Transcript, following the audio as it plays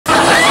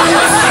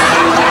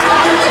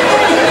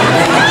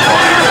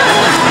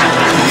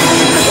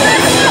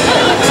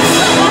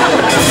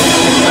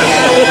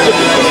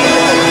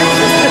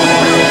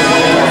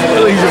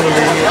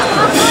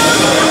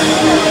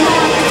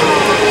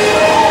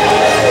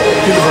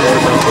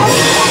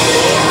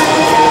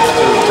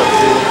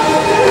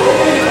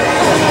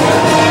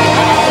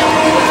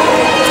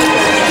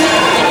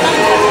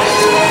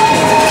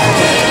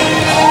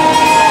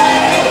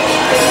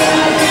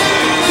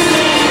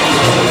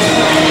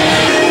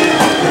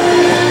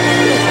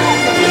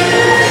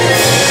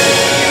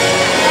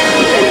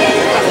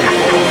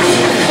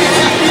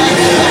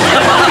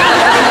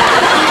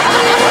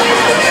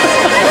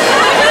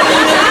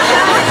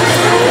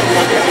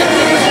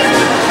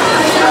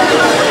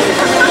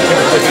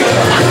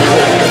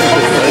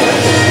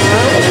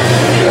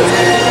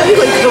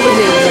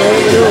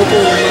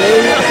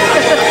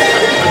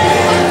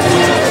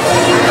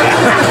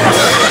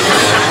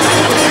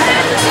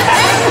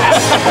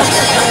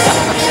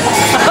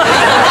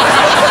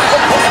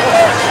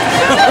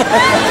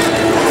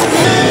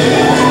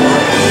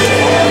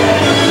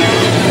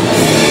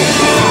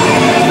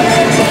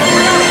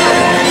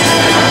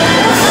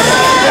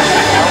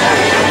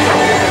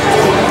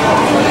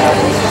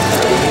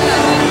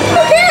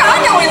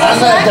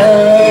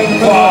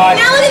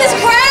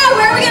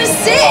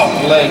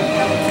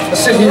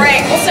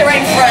Right, we'll sit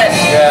right in front.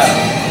 Yeah.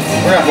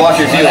 We're gonna block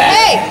your view.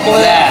 Hey! Look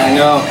at that. I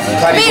know.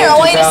 Come here, I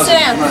want you to sit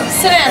down.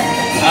 Sit down.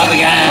 Oh, the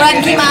guy.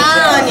 Right, keep my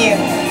eye on you.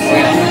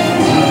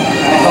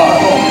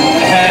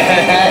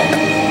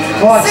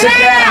 Claude, sit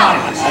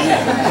down.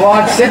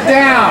 Claude, sit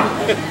down.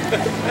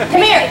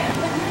 Come here.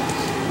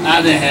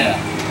 How the hell?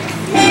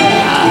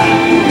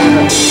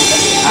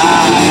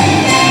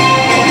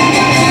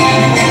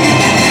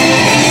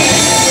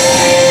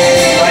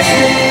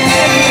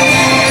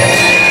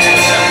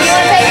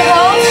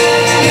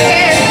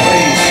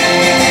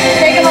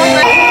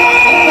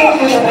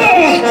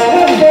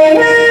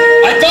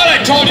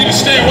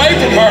 Stay away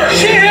from her.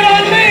 She hit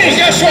on me. Well,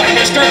 guess what,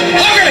 mister? I'm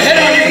gonna hit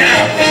on you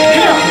now.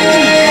 Come on.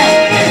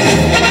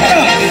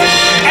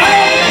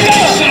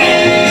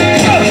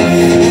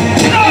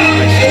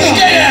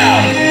 Stay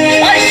down.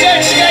 I said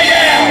stay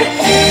down.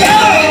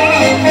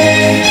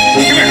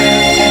 Come here.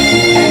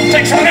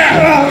 Take some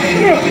now.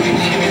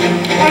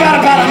 I've had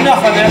about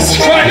enough of this.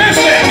 Try this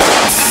then.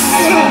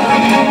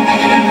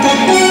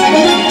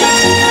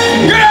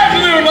 Good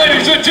afternoon,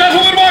 ladies and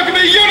gentlemen. Welcome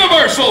to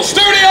Universal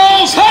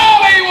Studios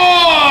Hollywood.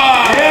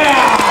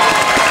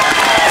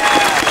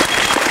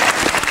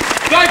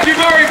 Thank you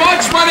very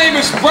much. My name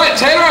is Brett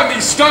Taylor. I'm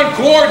the stunt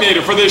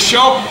coordinator for this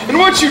show. And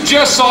what you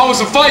just saw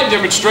was a fight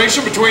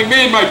demonstration between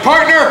me and my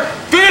partner,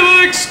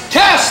 Felix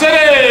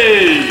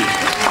Cassidy.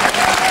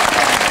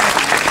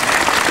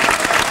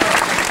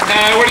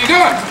 And what are you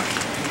doing?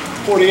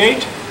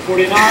 48,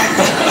 49,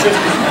 50.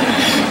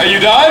 Are you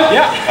done?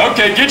 Yeah.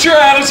 Okay, get your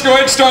hat. Let's go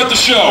ahead and start the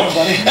show.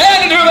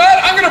 And to do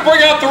that, I'm going to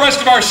bring out the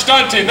rest of our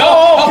stunt team.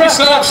 They'll help me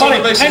set up some of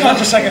the basic. Hang on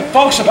for a second.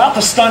 Folks, about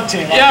the stunt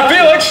team. Yeah,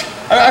 Felix,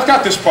 I've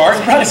got this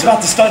part. Right, it's about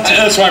the stunt team.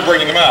 That's why I'm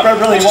bringing them out.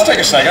 Really, just take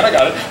a second, I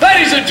got it.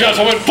 Ladies and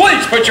gentlemen,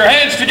 please put your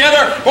hands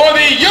together for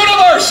the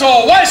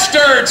Universal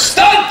Western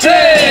Stunt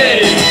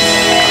Team!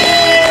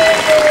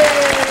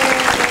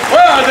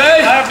 Where are they?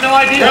 I have no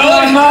idea.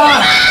 Really? Come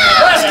on.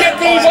 Let's get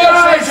these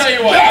guys. Tell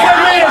you what. Get put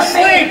me to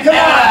sleep. Come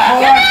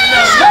on.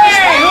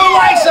 Hey, who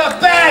likes the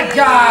bad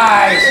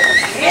guys?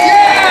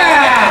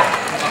 Yeah!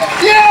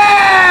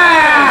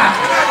 Yeah!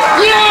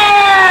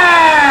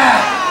 Yeah!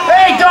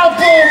 Hey, don't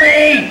boo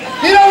me.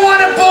 You don't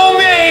want to boo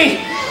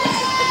me.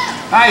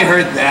 I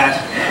heard that.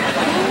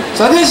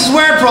 So this is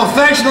where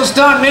professional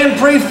stuntmen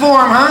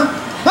preform, huh?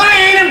 I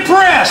ain't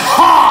impressed.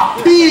 Ha!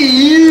 Be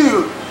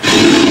you.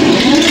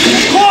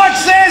 Claude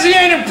says he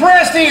ain't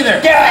impressed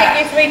either.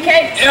 Thank you, sweet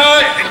cake.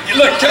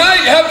 Look, can I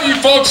help you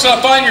folks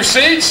find your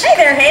seats? Hey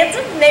there,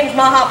 handsome. Name's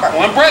Ma Hopper.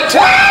 Well, I'm Brett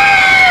Taylor.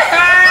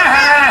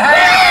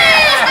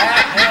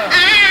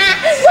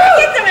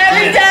 Get them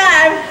every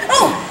time.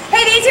 Oh,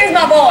 hey, these here's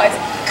my boys.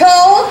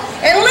 Cole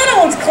and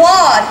little one's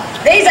Claude.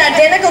 They's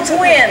identical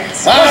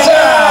twins.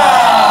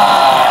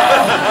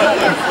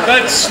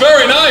 That's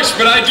very nice,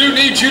 but I do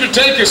need you to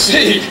take a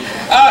seat.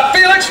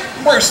 Felix,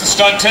 where's the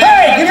stunt team?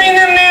 Hey, you mean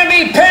them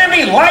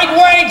namby-pamby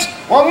lightweights?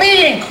 Well,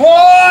 me and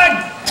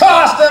Claude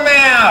tossed them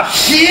out.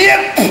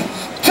 Ship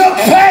to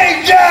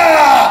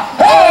Pager!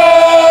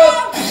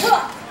 Oh!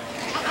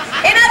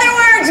 In other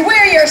words,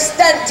 we're your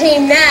stunt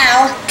team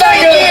now.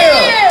 Thank you!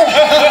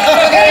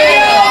 Thank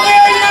you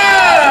very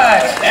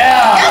much!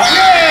 Yeah!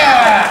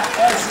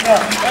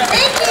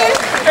 Thank you.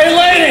 Hey,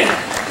 lady,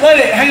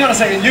 hang on a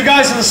second. You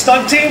guys are the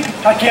stunt team?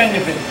 How can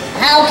you be?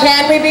 How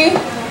can we be?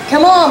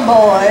 Come on,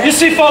 boy. You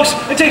see, folks,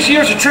 it takes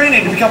years of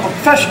training to become a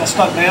professional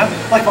stuntman,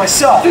 like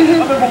myself. I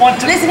remember one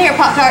time. Listen here,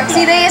 Pop-Tart.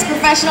 See, they is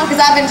professional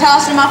because I've been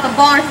tossing them off the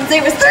barn since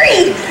they was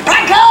 3.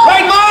 Right, Cole?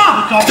 Right,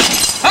 Mom!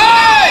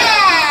 Hey!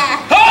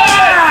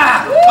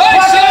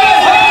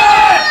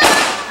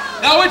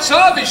 Now, it's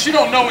obvious you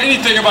don't know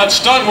anything about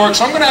stunt work,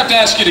 so I'm going to have to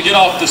ask you to get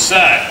off the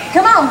set.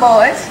 Come on,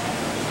 boys.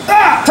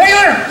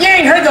 Taylor, you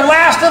ain't heard the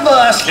last of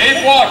us.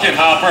 Keep walking,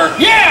 Hopper.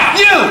 Yeah,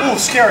 you! Ooh,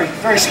 scary.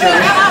 Very scary.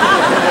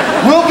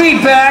 We'll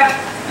be back.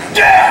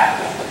 Yeah!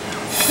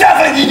 Ça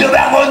veut dire de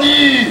la bonne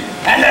nuit.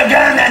 À la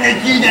gagne, à la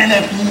qui, à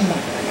la qui.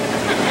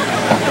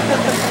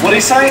 What'd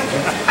he say?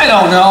 I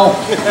don't know.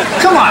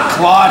 Come on,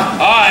 Claude.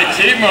 All right,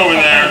 keep moving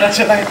there. That's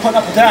it, I ain't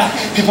putting up with that.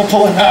 People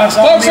pulling knives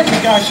out folks, me,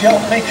 you guys yelling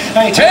at me.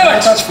 I ain't taking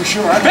Felix! that, that's for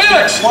sure.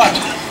 Felix! What?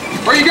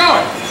 Where are you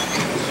going?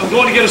 I'm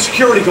going to get a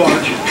security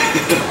guard.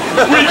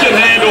 We can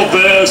handle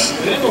this.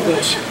 Handle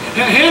this.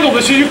 Handle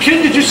this? Are you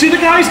kidding? Did you see the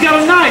guy? He's got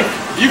a knife.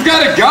 You've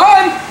got a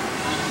gun?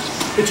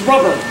 It's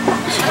rubber.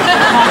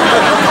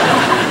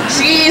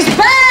 She's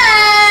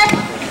back!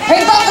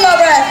 Hey, Buffalo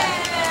Breath!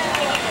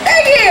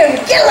 Thank you!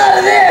 Get a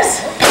load of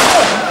this!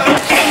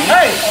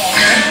 Hey!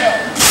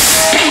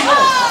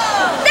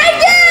 Thank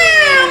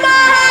you, Ma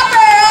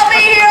Hopper! I'll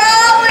be here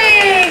all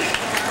week!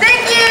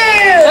 Thank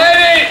you!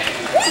 Lady!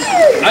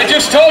 I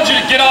just told you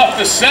to get off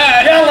the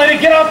set. Yeah, lady,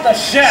 get off the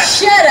set.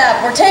 Shut up,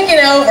 we're taking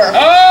over.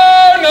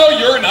 Oh, no,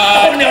 you're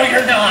not. Oh, no,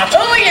 you're not.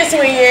 Oh, yes, he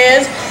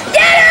is.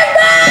 Get him,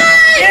 boy!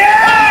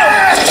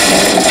 Yeah!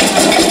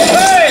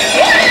 Hey!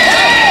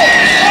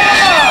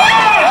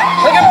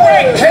 Take a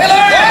break, Taylor.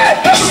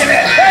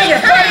 Hey, you're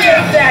funny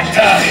at that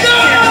time.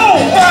 No!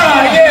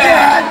 Oh,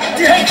 yeah.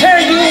 Take care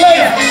of you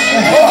later.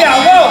 Look out,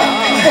 whoa.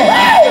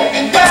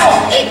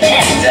 Eat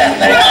this!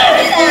 Look out.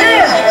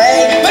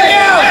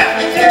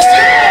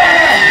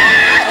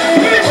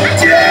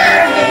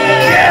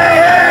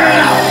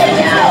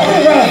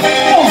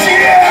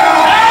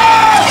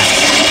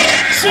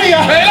 See ya.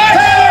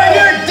 Taylor,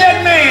 you're a dead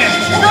man.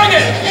 Bring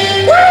it.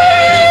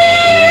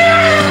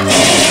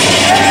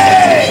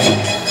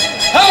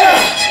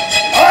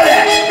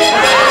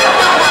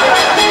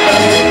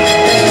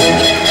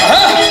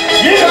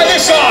 Try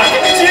this on.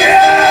 Come here.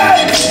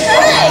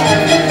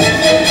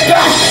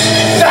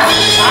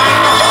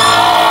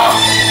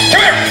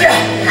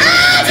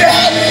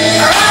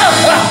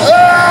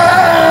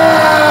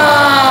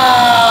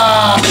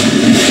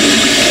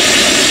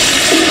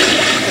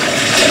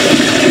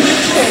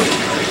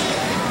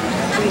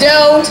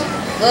 Don't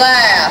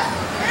laugh.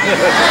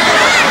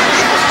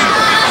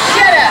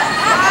 Shut up.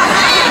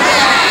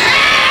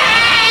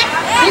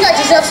 You got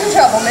yourself some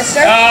trouble,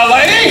 mister.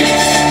 Lady?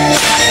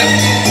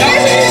 No.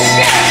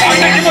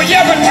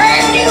 Yeah, but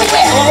Brand new whip.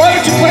 why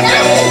don't you quit Now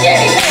that? you can do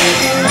anything.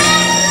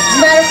 As a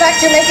matter of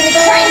fact, you're making me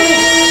crazy.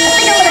 I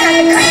think I'm gonna have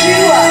to cut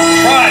you up.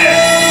 Try it.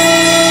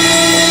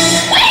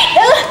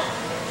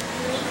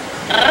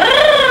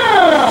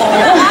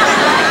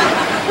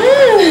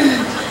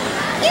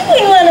 You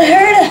wouldn't want to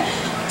hurt a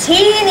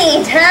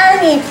teeny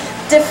tiny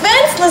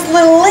defenseless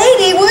little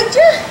lady, would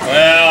you?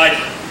 Well, I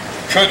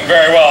couldn't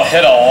very well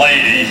hit a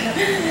lady.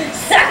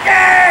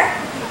 Sucker!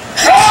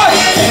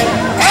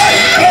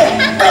 Hey,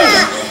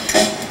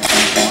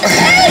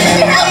 let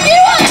me help you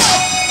up!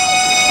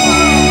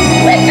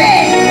 Whip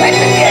it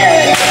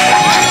good!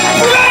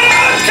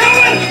 I'm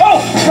coming! Oh,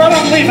 Fred,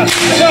 I'm leaving.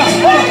 No,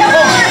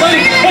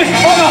 lady,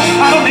 oh no,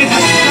 I don't need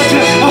this. That's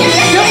it. Oh,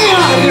 get me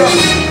out of here.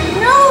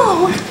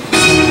 No!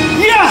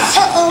 Yes!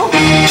 Uh-oh.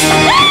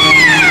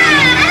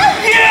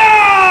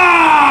 Yeah!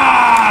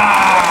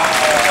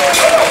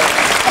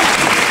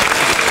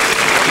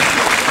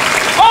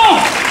 Oh,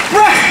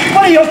 Brett,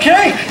 buddy, you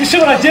okay? You see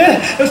what I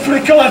did? It was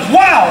pretty cool.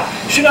 Wow,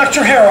 she knocked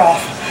your hair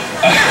off.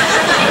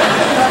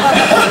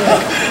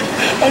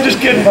 I'm just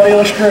kidding, buddy. It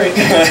looks great.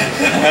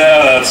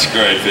 Yeah, that's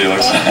great,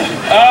 Felix.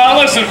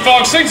 Listen,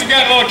 folks, things have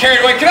gotten a little carried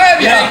away. Can I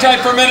have you hang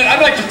tight for a minute?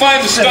 I'd like to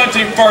find the stunt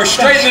team first,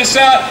 straighten this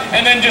out,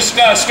 and then just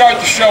start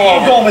the show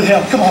I'm over. going with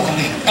him. Come on,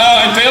 buddy.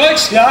 And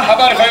Felix? Yeah? How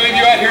about if I leave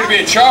you out here to be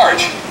in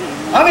charge?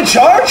 I'm in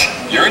charge?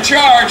 You're in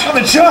charge. I'm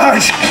in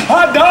charge.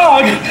 Hot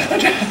dog.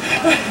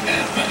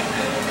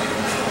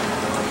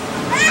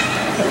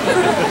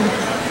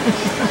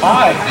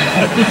 Hi.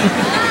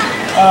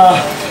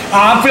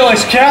 I'm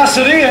Felix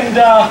Cassidy, and,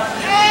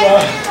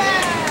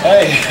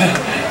 hey,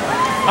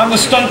 I'm the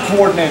stunt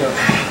coordinator.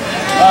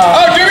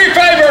 Oh, do me a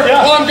favor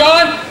Yeah. while I'm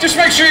gone. Just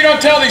make sure you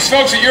don't tell these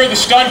folks that you're the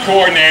stunt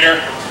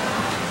coordinator.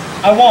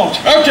 I won't.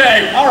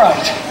 Okay. All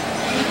right.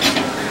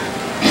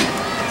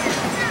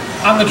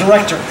 I'm the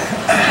director.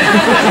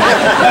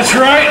 That's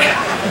right.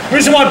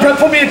 Reason why Brett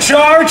put me in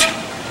charge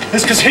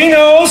is because he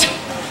knows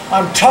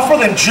I'm tougher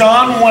than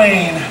John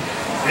Wayne.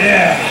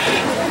 Yeah.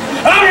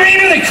 I'm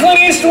meaner than Clint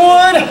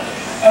Eastwood,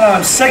 and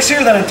I'm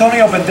sexier than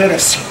Antonio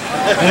Banderas.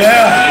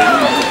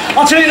 Yeah.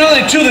 I'll tell you another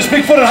thing too, this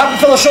big-footed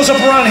hopping fella shows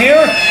up around here,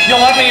 you'll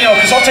let me know,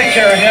 because I'll take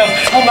care of him.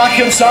 I'll knock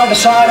him side to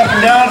side, up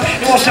and down.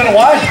 You want to say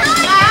what?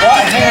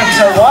 What? Hang on,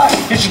 say what?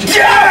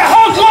 Yeah!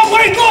 Oh, look,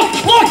 wait, look!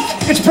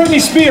 It's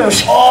Britney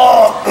Spears.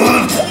 Oh,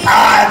 oops,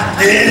 I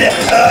did it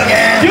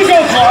again. You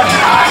go, Clark.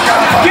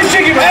 Get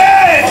Jiggy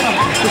back.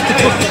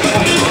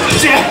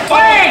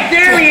 Hey,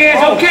 there he is.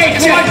 Okay,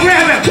 come on,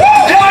 grab him.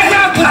 Come on,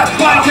 grab him.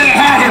 I could have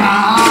had him.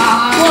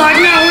 Well,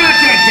 no, we're not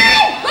dead,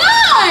 Dad.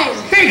 Boys!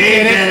 He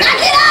did it. Knock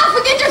it off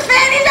and get your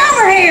fannies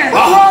over here!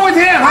 What's wrong with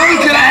him? How we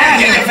could have had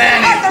him?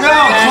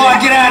 No,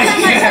 Clark, get out of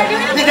here.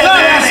 None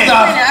of that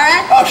stuff. All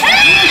right? Okay.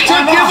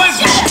 Shut up.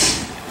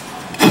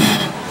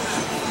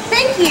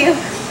 Thank you.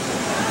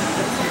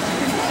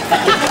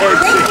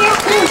 Thank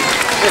you.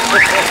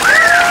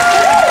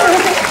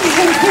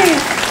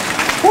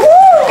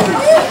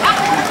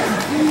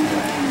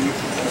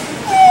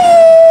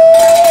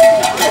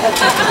 Are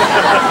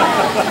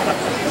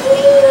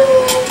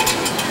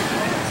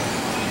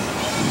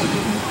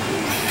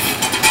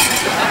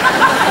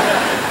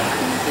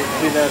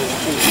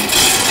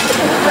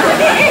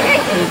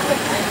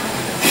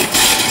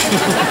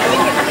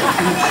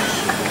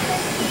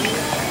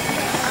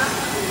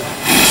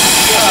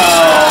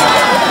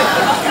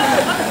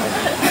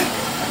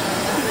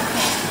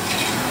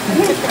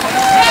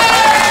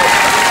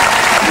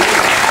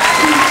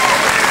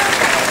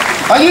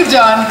you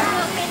done?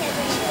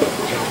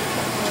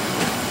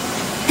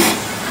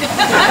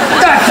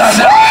 That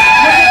doesn't.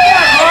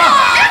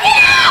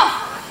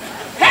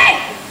 Hey!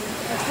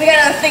 We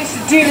got other things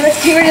to do. Let's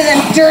get rid of them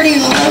dirty,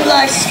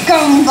 low-life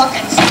scum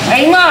buckets.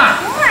 Hey, Ma.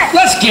 What?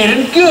 Let's get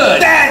him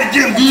good. Daddy,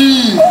 do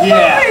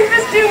Yeah. You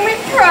just do me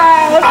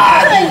proud.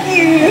 Thank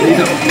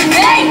you.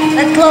 Hey!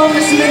 Let's blow him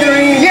to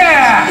smithereens.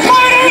 Yeah.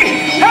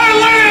 Lady! Hey,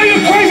 lady, are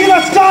you crazy?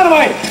 That's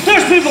dynamite!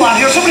 There's people out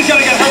here. Somebody's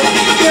gotta get hurt.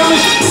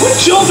 With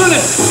children and...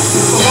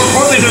 Well,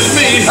 partly there's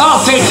me. I'll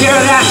take care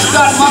of that,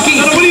 stunt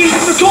monkey. What are you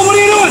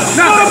doing?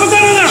 No, put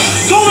that in there.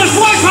 Go, there's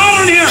black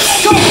powder in here.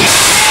 Go.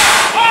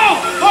 Oh!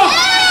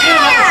 Yeah,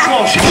 that was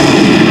close.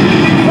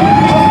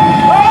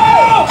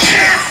 Oh!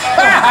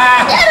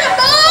 Get him,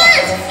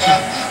 boys!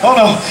 Oh,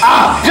 no.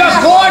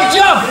 Just Claude,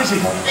 jump.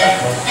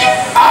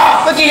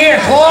 Looky here,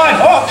 Claude.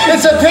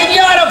 It's a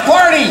pinata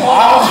party.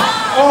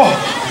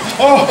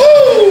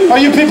 Are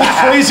you people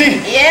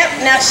crazy? Yep,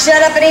 now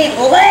shut up and eat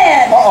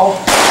lead. Uh-oh.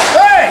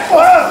 Hey!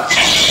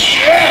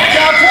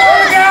 Now,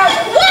 Claude, now.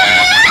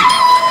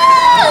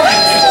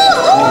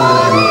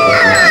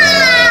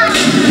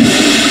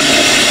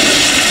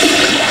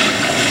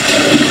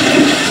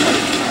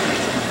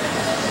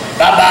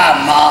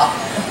 Bye-bye, Ma.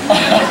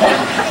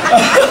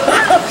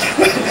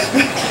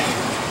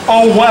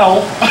 Oh,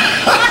 well.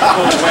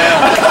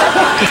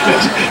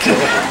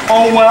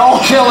 Oh, well.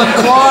 Kill it,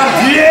 Claude.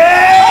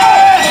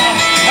 Yeah!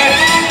 Hey,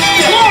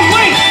 Claude,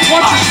 wait!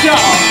 Watch your step.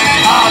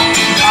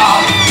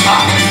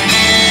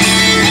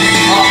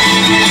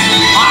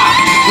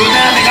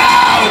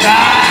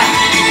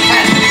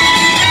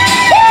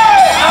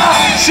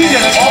 She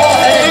did it.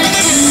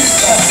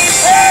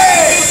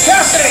 Hey,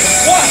 Cassidy,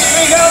 watch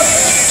me go.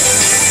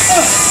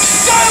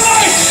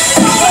 Dynamite!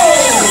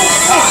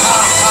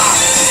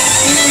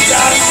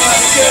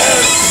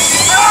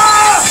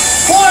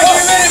 Claude, give me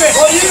a minute.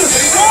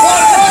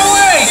 Claude, run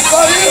away.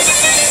 Claude,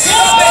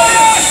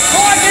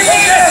 give me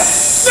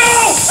this. No!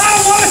 I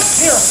don't want it!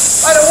 Here.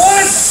 I don't want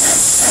it.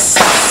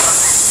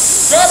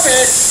 Drop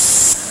it.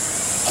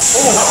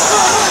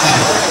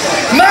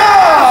 No!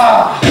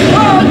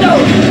 Oh, no.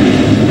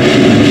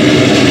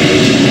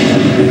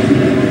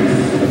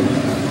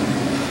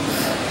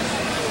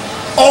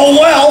 Oh,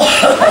 well.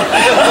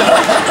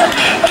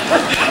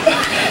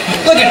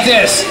 Look at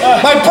this.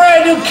 My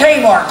brand new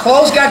Kmart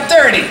clothes got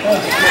dirty.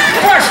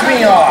 Brush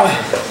me off.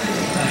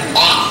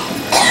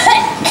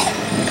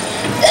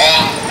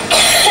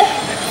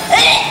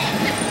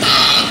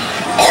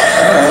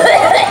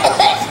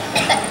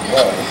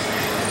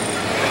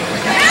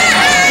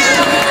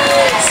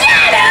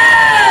 Shut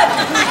up!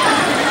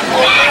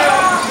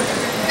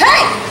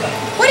 Hey!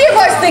 What do you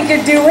boys think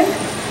you're doing?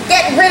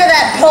 Getting rid of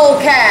that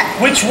polecat.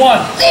 Which one?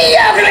 The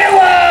ugly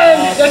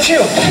one! That's you.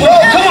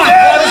 Oh, come on.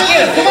 Let's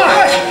get it. Come on.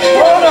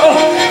 Oh, no.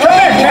 Come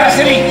here,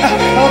 Cassidy.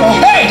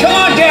 Hey, come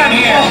on down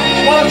here.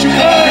 Why don't you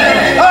come here?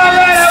 All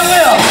right, I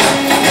will.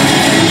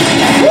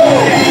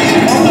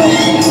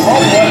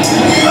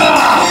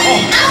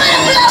 I'm gonna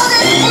blow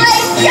this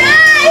place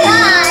sky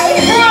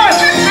high!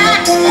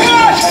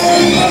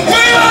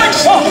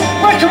 Felix! Oh,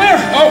 right, come here.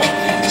 Oh,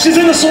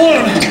 she's in the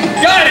saloon.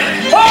 Got it.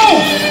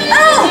 Oh!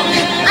 Oh!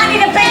 I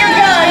need a bigger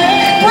gun!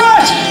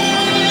 Brett!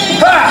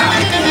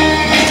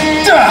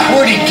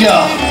 Where'd he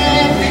go?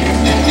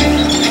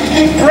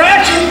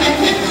 Brett!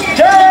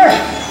 Terror!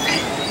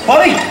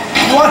 Buddy,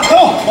 you want to?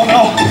 Oh,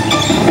 no.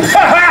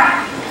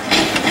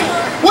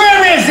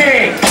 Where is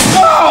he?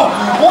 Oh!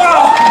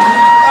 Wow!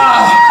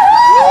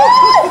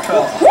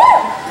 Woo! Woo! Woo!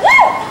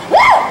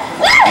 Woo!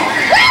 Woo!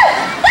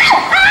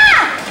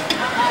 Ah!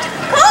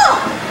 Cole!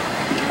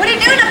 What are you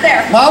doing up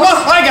there? Mama,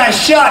 I got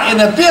shot in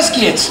the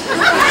biscuits.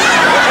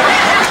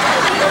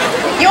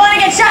 You want to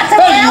get shot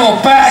somewhere Hey, you else?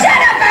 old bag. Shut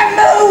up and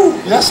move!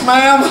 Yes,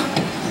 ma'am.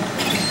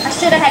 I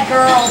should have had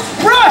girls.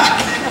 Brett!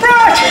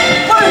 Brett!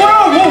 Buddy,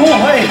 whoa,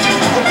 hey.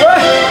 Brett!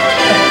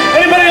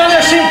 Anybody on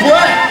there seen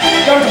Brett?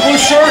 Guy with the blue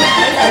shirt,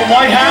 the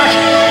white hat?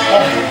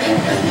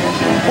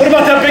 What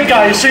about that big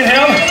guy? You seen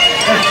him?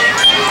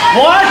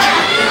 What?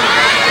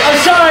 I'm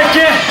sorry, I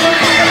can't.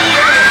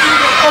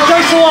 Oh,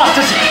 thanks a lot.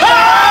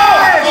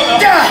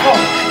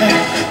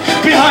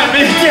 Behind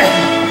me.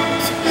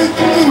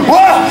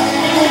 Whoa!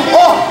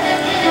 Oh!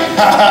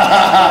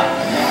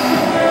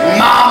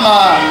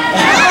 Mama!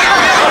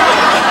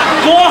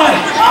 Clyde!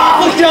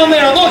 Look down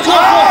there. Look.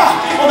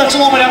 Oh, that's a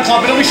long way down,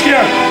 Clyde, but don't be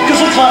scared. Because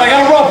look, Clyde, I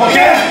got a rope,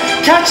 okay?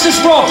 Catch this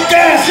rope.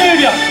 I'll save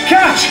you.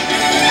 Catch.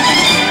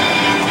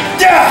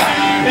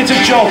 It's a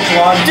joke,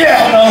 Clyde. Oh,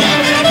 no.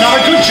 Not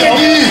a good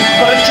joke,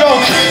 but a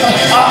joke.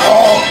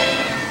 Uh-oh!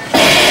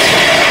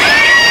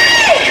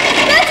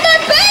 That's my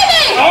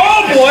baby! Oh,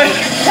 boy.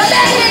 Come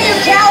back here, you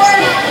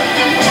coward!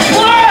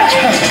 Brett!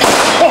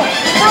 Oh,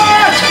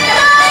 Brett!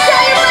 Come on,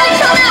 tell your buddy,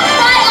 come out and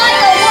fight like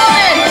a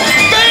woman!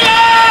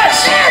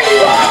 Felix! There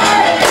you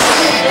are!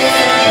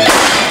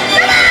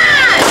 Come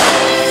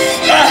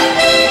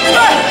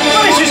on!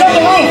 Buddy, she's on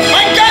the roof.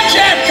 My gun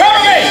jam!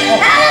 Cover me!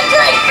 Have a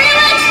drink,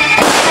 Felix!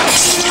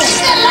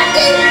 Get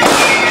lucky!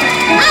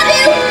 Have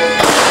you?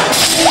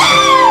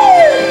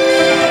 Woo!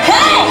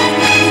 Hey!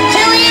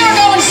 2 of you are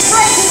going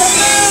straight to the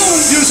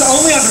moon! Use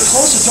only under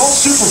close adult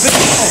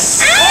supervision.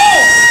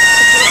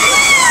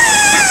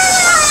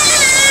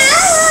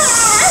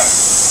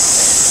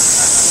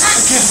 I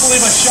can't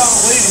believe I shot a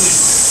lady.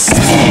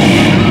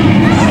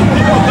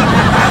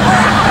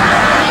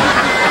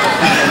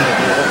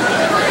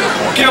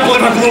 I can't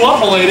believe I blew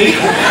up a lady.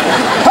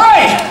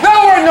 Hey! That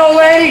weren't no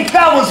lady!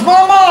 That was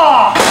my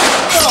mom!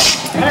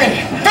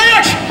 Hey,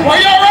 Felix! Are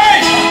you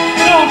alright?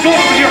 no, go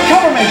over here.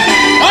 Cover me.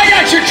 I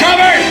got you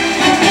covered!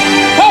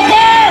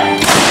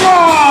 Hopper!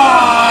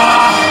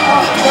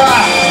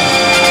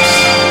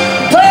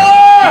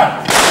 Taylor!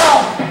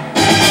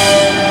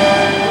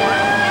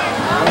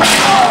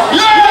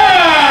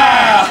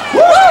 Yeah!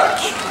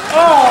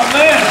 Oh,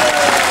 man.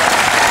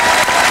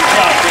 Good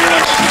job,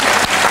 Felix.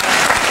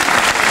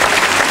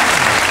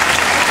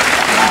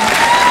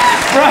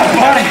 Right,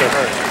 buddy.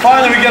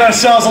 Finally, we get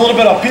ourselves a little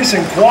bit of peace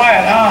and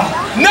quiet, huh?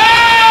 No!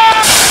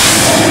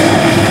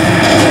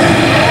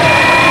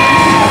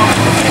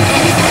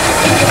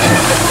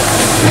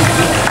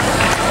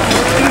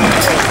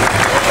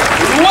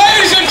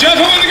 Ladies and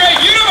gentlemen, the great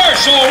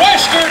Universal